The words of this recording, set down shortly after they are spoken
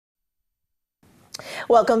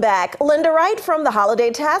Welcome back. Linda Wright from the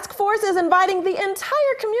Holiday Task Force is inviting the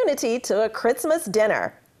entire community to a Christmas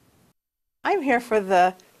dinner. I'm here for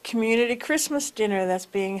the community Christmas dinner that's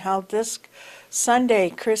being held this Sunday,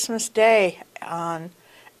 Christmas Day,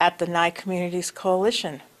 at the Nye Communities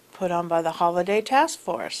Coalition, put on by the Holiday Task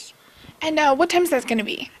Force. And what time is that going to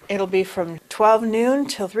be? It'll be from 12 noon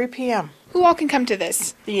till 3 p.m. Who all can come to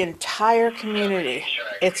this? The entire community.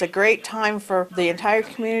 It's a great time for the entire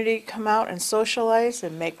community to come out and socialize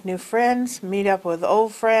and make new friends, meet up with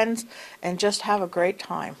old friends, and just have a great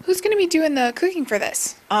time. Who's going to be doing the cooking for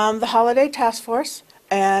this? The Holiday Task Force,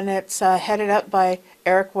 and it's headed up by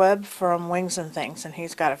Eric Webb from Wings and Things, and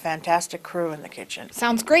he's got a fantastic crew in the kitchen.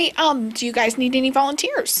 Sounds great. Do you guys need any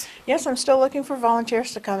volunteers? Yes, I'm still looking for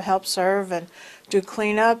volunteers to come help serve and do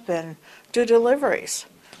cleanup and do deliveries.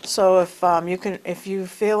 So if you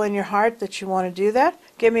feel in your heart that you want to do that,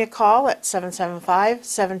 give me a call at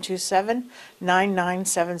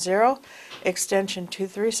 775-727-9970, extension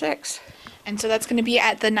 236. And so that's going to be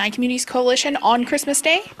at the Nye Communities Coalition on Christmas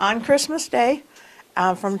Day? On Christmas Day,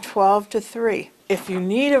 from 12 to 3. If you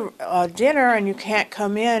need a dinner and you can't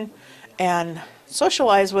come in and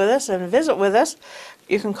socialize with us and visit with us,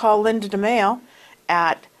 you can call Linda DeMail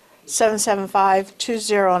at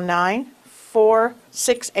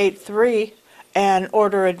 775-209-4683 and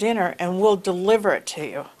order a dinner, and we'll deliver it to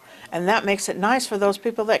you. And that makes it nice for those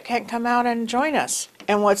people that can't come out and join us.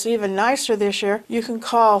 And what's even nicer this year, you can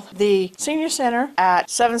call the Senior Center at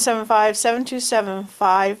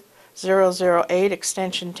 775-727-5008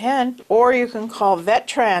 extension 10, or you can call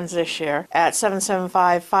VetTrans this year at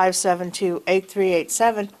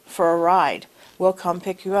 775-572-8387 for a ride. We'll come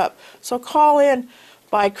pick you up. So call in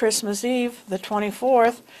by Christmas Eve, the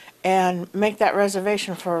 24th, and make that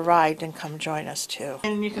reservation for a ride and come join us too.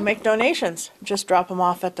 And you can make donations. Just drop them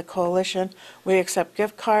off at the coalition. We accept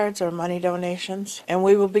gift cards or money donations, and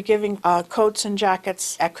we will be giving coats and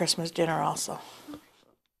jackets at Christmas dinner also.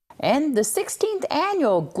 And the 16th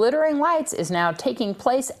annual Glittering Lights is now taking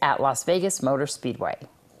place at Las Vegas Motor Speedway.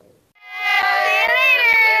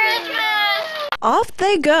 Off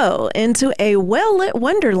they go into a well-lit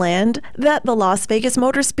wonderland that the Las Vegas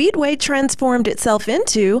Motor Speedway transformed itself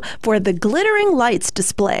into for the Glittering Lights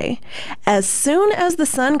display. As soon as the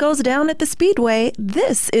sun goes down at the Speedway,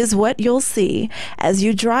 this is what you'll see as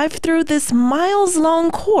you drive through this miles-long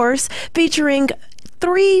course featuring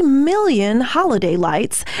 3 million holiday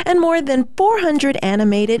lights and more than 400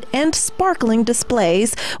 animated and sparkling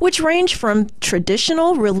displays, which range from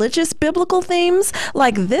traditional religious biblical themes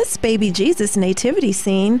like this baby Jesus nativity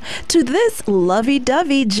scene to this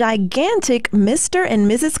lovey-dovey gigantic Mr. and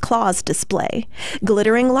Mrs. Claus display.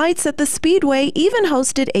 Glittering Lights at the Speedway even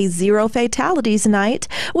hosted a Zero Fatalities night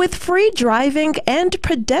with free driving and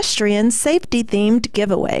pedestrian safety themed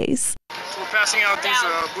giveaways. So we're passing out these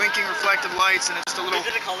blinking reflective lights, and it's just a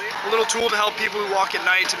little tool to help people who walk at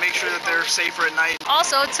night to make sure that they're safer at night.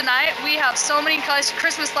 Also tonight we have so many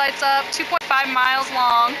Christmas lights up, 2.5 miles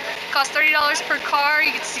long, cost $30 per car.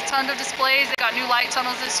 You get to see tons of displays. They got new light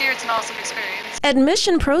tunnels this year. It's an awesome experience.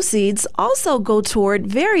 Admission proceeds also go toward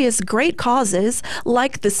various great causes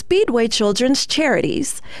like the Speedway Children's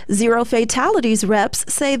Charities. Zero Fatalities reps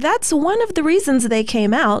say that's one of the reasons they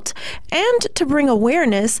came out, and to bring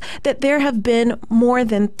awareness that there have been more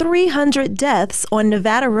than 300 deaths on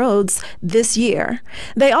Nevada roads this year.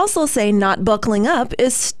 They also say not buckling up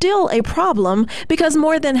is still a problem because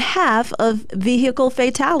more than half of vehicle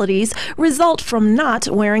fatalities result from not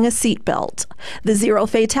wearing a seatbelt. The Zero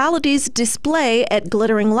Fatalities display at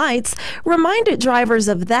Glittering Lights reminded drivers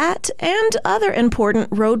of that and other important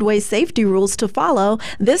roadway safety rules to follow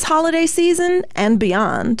this holiday season and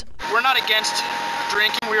beyond. We're not against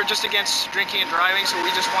drinking, we are just against drinking and driving, so we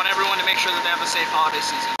just want everyone to make sure that they have a safe holiday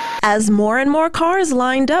season. As more and more cars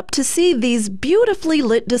lined up to see these beautifully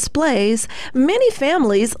lit displays, many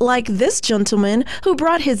families, like this gentleman who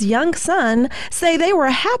brought his young son, say they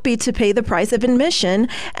were happy to pay the price of admission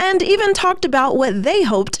and even talked about what they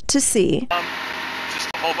hoped to see. Just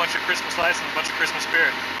a whole bunch of Christmas lights and a bunch of Christmas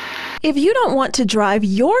spirit. If you don't want to drive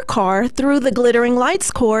your car through the Glittering Lights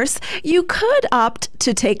course, you could opt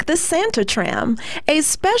to take the Santa Tram, a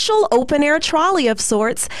special open-air trolley of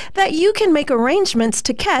sorts that you can make arrangements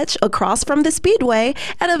to catch across from the Speedway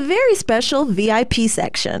at a very special VIP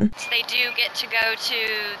section. They do get to go to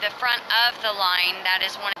the front of the line. That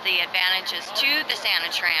is one of the advantages to the Santa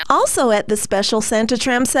Tram. Also at the special Santa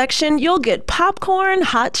Tram section, you'll get popcorn,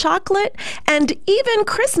 hot chocolate, and even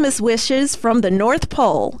Christmas wishes from the North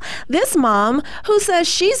Pole. This mom, who says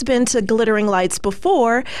she's been to glittering lights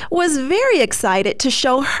before, was very excited to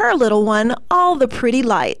show her little one all the pretty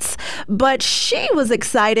lights. But she was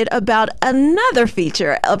excited about another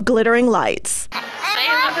feature of glittering lights.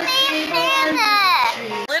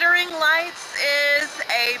 Glittering lights is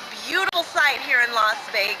a beautiful sight here in Las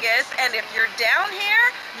Vegas, and if you're down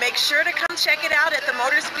here, make sure to come check it out at the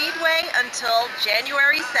Motor Speedway until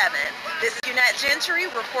January 7th. This is Eunette Gentry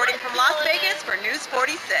reporting from Las Vegas for News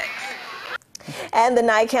 46. And the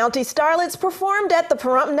Nye County Starlets performed at the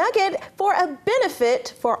Pahrump Nugget for a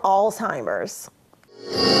benefit for Alzheimer's.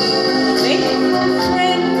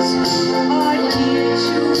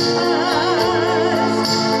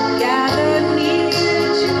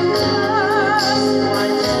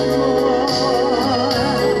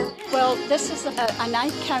 Well, this is a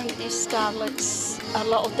Nye County Starlets, a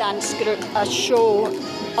little dance group, a show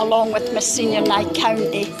along with Miss Senior Nye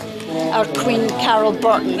County, our Queen Carol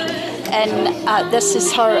Burton, and this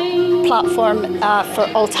is her platform for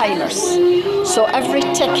Alzheimer's. So every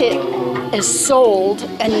ticket is sold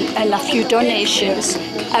and a few donations,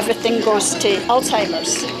 everything goes to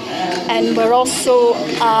Alzheimer's. And we're also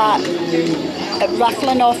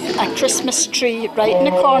raffling off a Christmas tree right in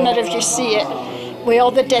the corner if you see it, with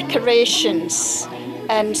all the decorations.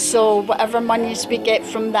 And so whatever monies we get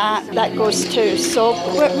from that goes too. So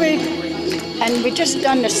we just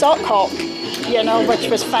done the sock hop, you know, which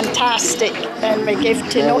was fantastic, and we gave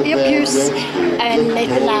to No Abuse and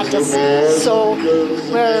Nathan Addis. So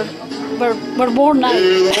we're worn out.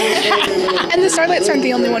 And the Starlets aren't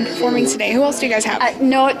the only one performing today. Who else do you guys have?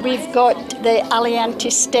 No, we've got the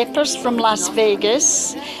Alianti Steppers from Las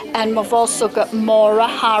Vegas, and we've also got Maura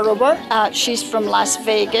Harrower. She's from Las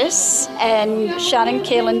Vegas, and Sharon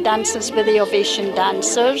Kalen dances with the Ovation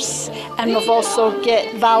Dancers, and we've also got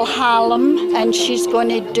Val Hallam, and she's going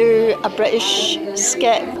to do a British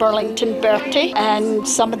skit, Burlington Bertie, and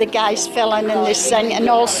some of the guys fill in and they sing, and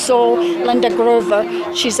also Linda Grover,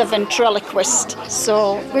 she's a ventriloquist.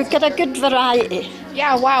 So we've got a good variety.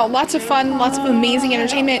 Yeah, wow, lots of fun, lots of amazing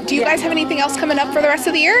entertainment. Do you guys have anything else coming up for the rest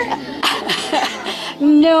of the year?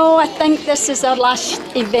 No, I think this is our last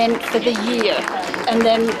event for the year, and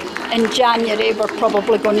then in January we're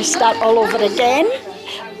probably going to start all over again,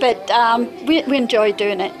 but we enjoy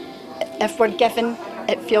doing it. If we're given,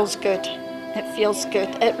 it feels good. It feels good,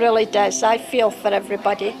 it really does. I feel for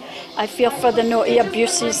everybody. I feel for the naughty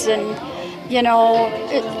abuses, and you know,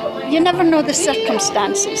 you never know the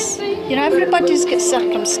circumstances. You know, everybody's got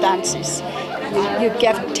circumstances. You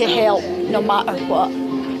give to help no matter what,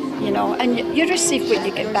 you know, and you receive what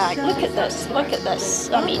you get back. Look at this, look at this.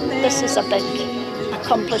 I mean, this is a big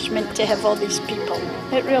accomplishment to have all these people.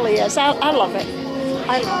 It really is. I love it.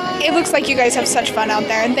 I love it. It looks like you guys have such fun out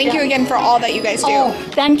there, and thank you again for all that you guys do. Oh,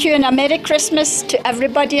 thank you, and a Merry Christmas to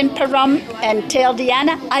everybody in Pahrump, and tell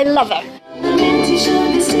Deanna I love her.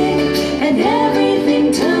 And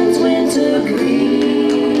everything turns winter green.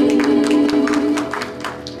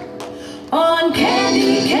 On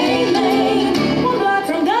Candy Cane Lane, one block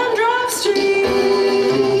from Gumdrop Street.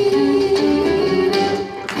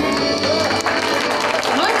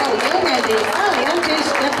 Michael Young and the Alianti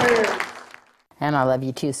Stepper. And I love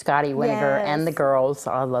you too, Scotty, Winnegar, and the girls.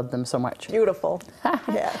 I love them so much. Beautiful.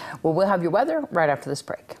 Yeah. Well, we'll have your weather right after this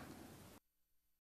break.